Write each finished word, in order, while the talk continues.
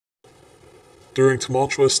During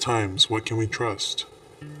tumultuous times, what can we trust?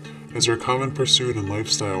 As our common pursuit and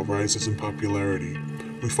lifestyle rises in popularity,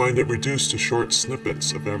 we find it reduced to short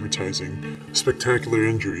snippets of advertising, spectacular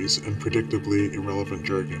injuries, and predictably irrelevant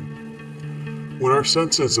jargon. When our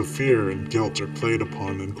senses of fear and guilt are played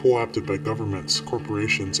upon and co-opted by governments,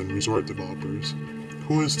 corporations, and resort developers,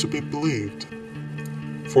 who is to be believed?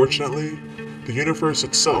 Fortunately, the universe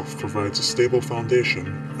itself provides a stable foundation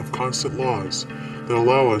of constant laws that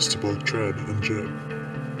allow us to both tread and jib.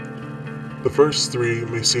 The first three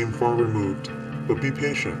may seem far removed, but be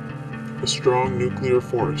patient. A strong nuclear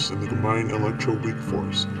force and the combined electro-weak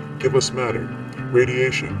force give us matter,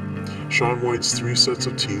 radiation, Shaun White's 3 sets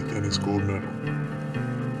of teeth, and his gold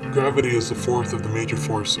medal. Gravity is the fourth of the major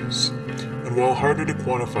forces, and while harder to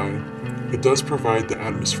quantify, it does provide the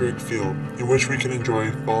atmospheric field in which we can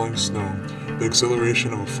enjoy falling snow, the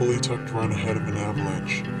exhilaration of a fully tucked run ahead of an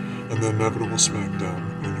avalanche, and the inevitable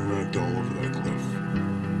smackdown when you ragdoll over that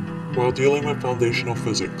cliff. While dealing with foundational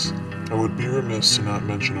physics, I would be remiss to not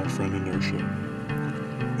mention our friend inertia.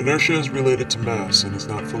 Inertia is related to mass and is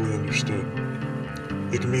not fully understood.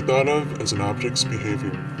 It can be thought of as an object's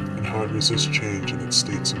behavior and how it resists change in its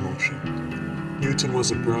states of motion. Newton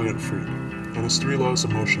was a brilliant freak, and his 3 laws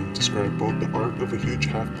of motion describe both the arc of a huge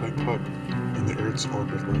half-pipe puck and the Earth's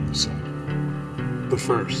orbit around the Sun. The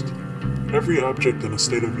first, every object in a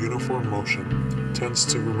state of uniform motion tends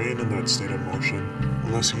to remain in that state of motion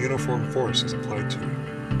unless a uniform force is applied to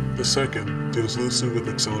it. The second deals loosely with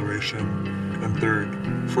acceleration, and third,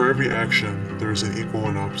 for every action there is an equal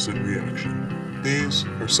and opposite reaction. These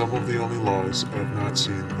are some of the only laws I have not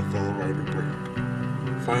seen a fellow writer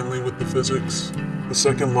break. Finally, with the physics, the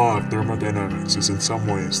second law of thermodynamics is in some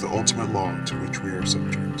ways the ultimate law to which we are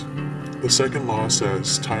subject. The second law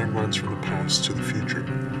says time runs from the past to the future,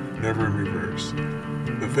 never in reverse.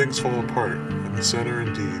 That things fall apart, and the center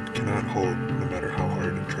indeed cannot hold no matter how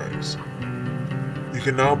hard it tries. You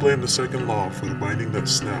can now blame the second law for the binding that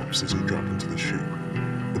snaps as you drop into the chute,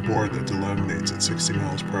 the board that delaminates at 60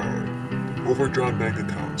 miles per hour, overdrawn bank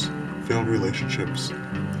accounts, failed relationships,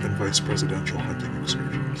 and vice presidential hunting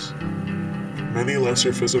excursions. Many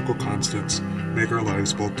lesser physical constants make our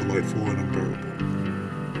lives both delightful and unbearable.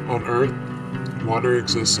 On Earth, water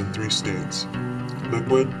exists in 3 states: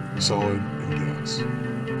 liquid, solid, and gas.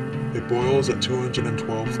 It boils at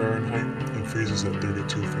 212 Fahrenheit and freezes at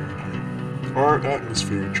 32 Fahrenheit. Our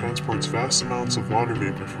atmosphere transports vast amounts of water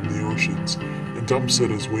vapor from the oceans and dumps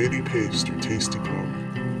it as weighty paste or tasty powder.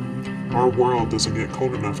 Our world doesn't get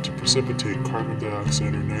cold enough to precipitate carbon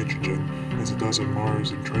dioxide or nitrogen as it does on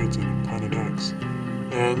Mars in transit and Planet X.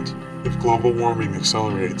 And, if global warming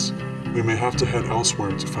accelerates, we may have to head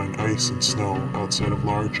elsewhere to find ice and snow outside of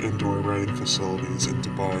large indoor riding facilities in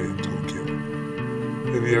Dubai and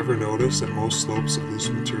Tokyo. Have you ever noticed that most slopes of loose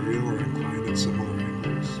material are inclined at similar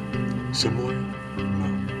angles? Similar?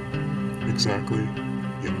 No. Exactly?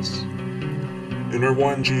 Yes. In our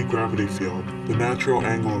 1G gravity field, the natural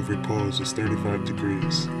angle of repose is 35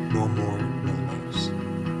 degrees, no more, no less.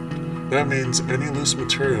 That means any loose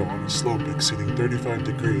material on a slope exceeding 35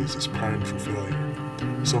 degrees is primed for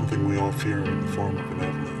failure, something we all fear in the form of an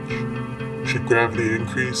avalanche. Should gravity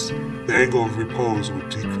increase, the angle of repose would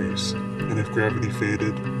decrease, and if gravity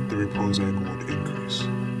faded, the repose angle would increase.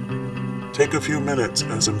 Take a few minutes,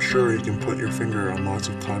 as I'm sure you can put your finger on lots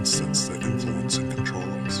of constants that influence and control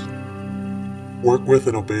us. Work with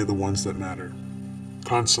and obey the ones that matter.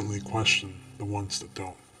 Constantly question the ones that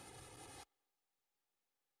don't.